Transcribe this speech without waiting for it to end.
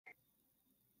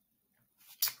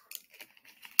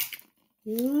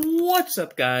What's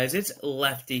up, guys? It's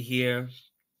Lefty here.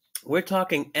 We're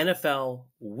talking NFL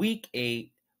Week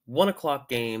 8, 1 o'clock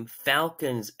game,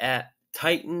 Falcons at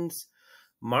Titans.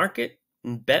 Market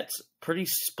and bets pretty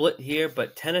split here,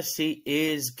 but Tennessee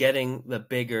is getting the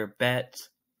bigger bet.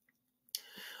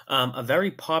 A very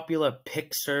popular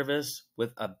pick service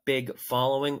with a big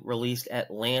following released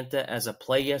Atlanta as a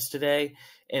play yesterday.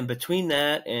 And between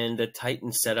that and the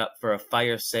Titans set up for a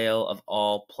fire sale of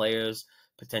all players,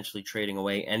 potentially trading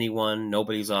away anyone,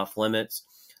 nobody's off limits.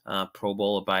 Pro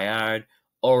Bowler Bayard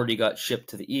already got shipped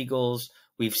to the Eagles.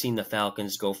 We've seen the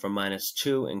Falcons go from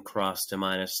 -2 and cross to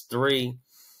 -3.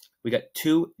 We got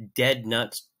two dead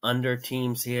nuts under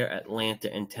teams here,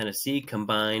 Atlanta and Tennessee,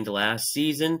 combined last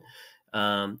season.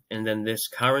 And then this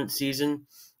current season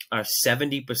are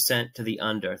 70% to the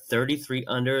under, 33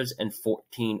 unders and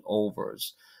 14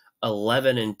 overs.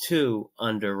 11-2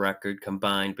 under record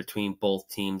combined between both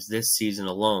teams this season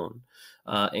alone,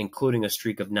 including a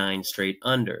streak of 9 straight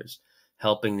unders.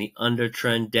 Helping the under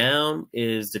trend down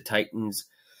is the Titans'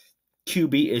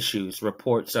 QB issues.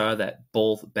 Reports are that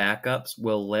both backups,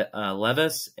 Will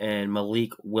Levis and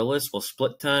Malik Willis, will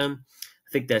split time. I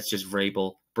think that's just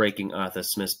Vrabel breaking Arthur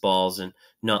Smith's balls and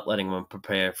not letting him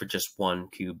prepare for just one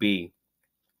QB.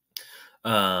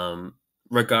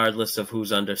 Regardless of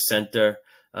who's under center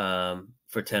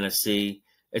for Tennessee,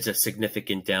 it's a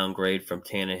significant downgrade from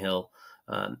Tannehill,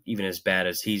 even as bad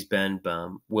as he's been.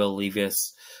 Will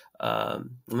Levis,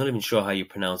 I'm not even sure how you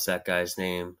pronounce that guy's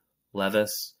name.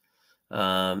 Levis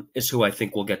is who I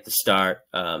think will get the start.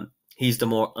 He's the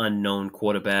more unknown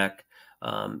quarterback.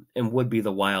 And would be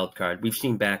the wild card. We've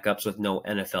seen backups with no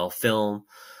NFL film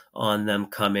on them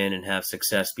come in and have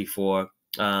success before.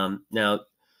 Now,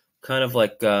 kind of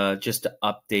like just to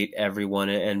update everyone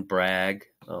and brag.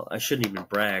 I shouldn't even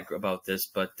brag about this,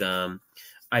 but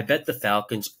I bet the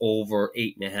Falcons over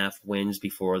 8.5 wins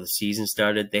before the season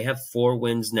started. They have 4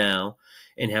 wins now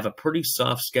and have a pretty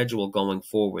soft schedule going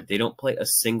forward. They don't play a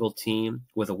single team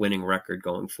with a winning record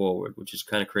going forward, which is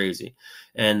kind of crazy.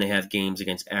 And they have games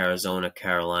against Arizona,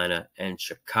 Carolina, and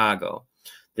Chicago.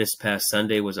 This past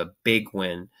Sunday was a big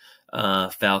win.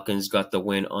 Falcons got the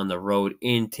win on the road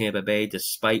in Tampa Bay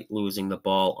despite losing the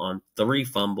ball on 3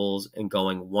 fumbles and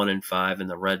going 1-5 in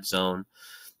the red zone,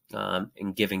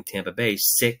 and giving Tampa Bay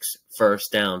 6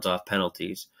 first downs off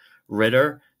penalties.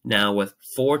 Ritter now with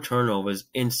 4 turnovers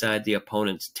inside the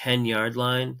opponent's 10-yard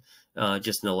line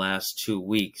just in the last 2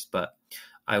 weeks. But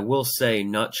I will say,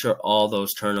 not sure all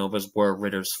those turnovers were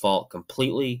Ritter's fault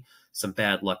completely. Some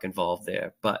bad luck involved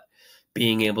there. But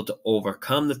being able to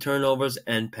overcome the turnovers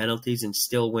and penalties and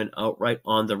still win outright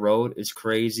on the road is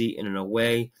crazy, and in a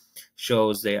way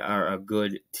shows they are a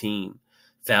good team.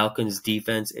 Falcons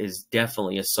defense is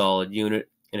definitely a solid unit,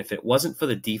 and if it wasn't for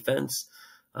the defense,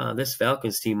 this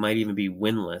Falcons team might even be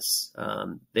winless.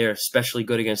 They're especially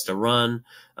good against a run,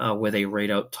 where they rate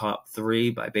out top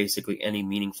 3 by basically any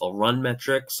meaningful run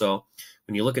metric. So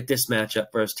when you look at this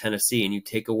matchup versus Tennessee and you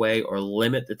take away or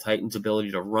limit the Titans'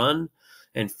 ability to run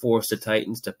and force the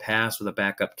Titans to pass with a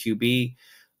backup QB,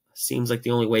 seems like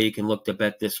the only way you can look to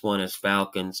bet this one is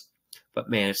Falcons. But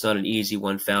man, it's not an easy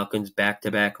one. Falcons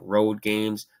back-to-back road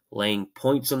games, laying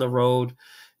points on the road,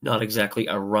 not exactly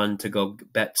a run-to-go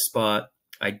bet spot.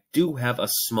 I do have a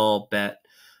small bet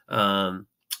on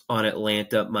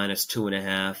Atlanta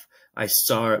 -2.5. I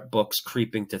saw it books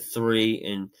creeping to 3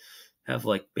 and have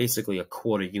like basically a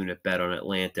quarter unit bet on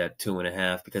Atlanta at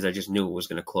 2.5 because I just knew it was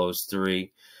going to close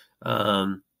 3.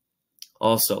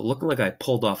 Also, looking like I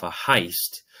pulled off a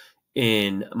heist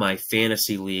in my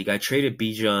fantasy league. I traded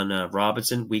Bijan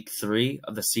Robinson week 3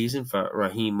 of the season for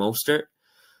Raheem Mostert.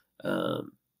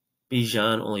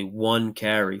 Bijan only 1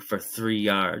 carry for 3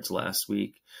 yards last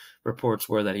week. Reports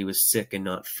were that he was sick and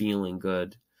not feeling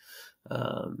good.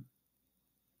 The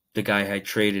guy I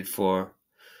traded for,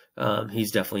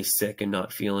 he's definitely sick and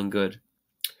not feeling good.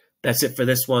 That's it for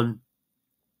this one.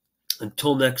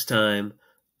 Until next time,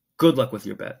 good luck with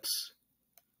your bets.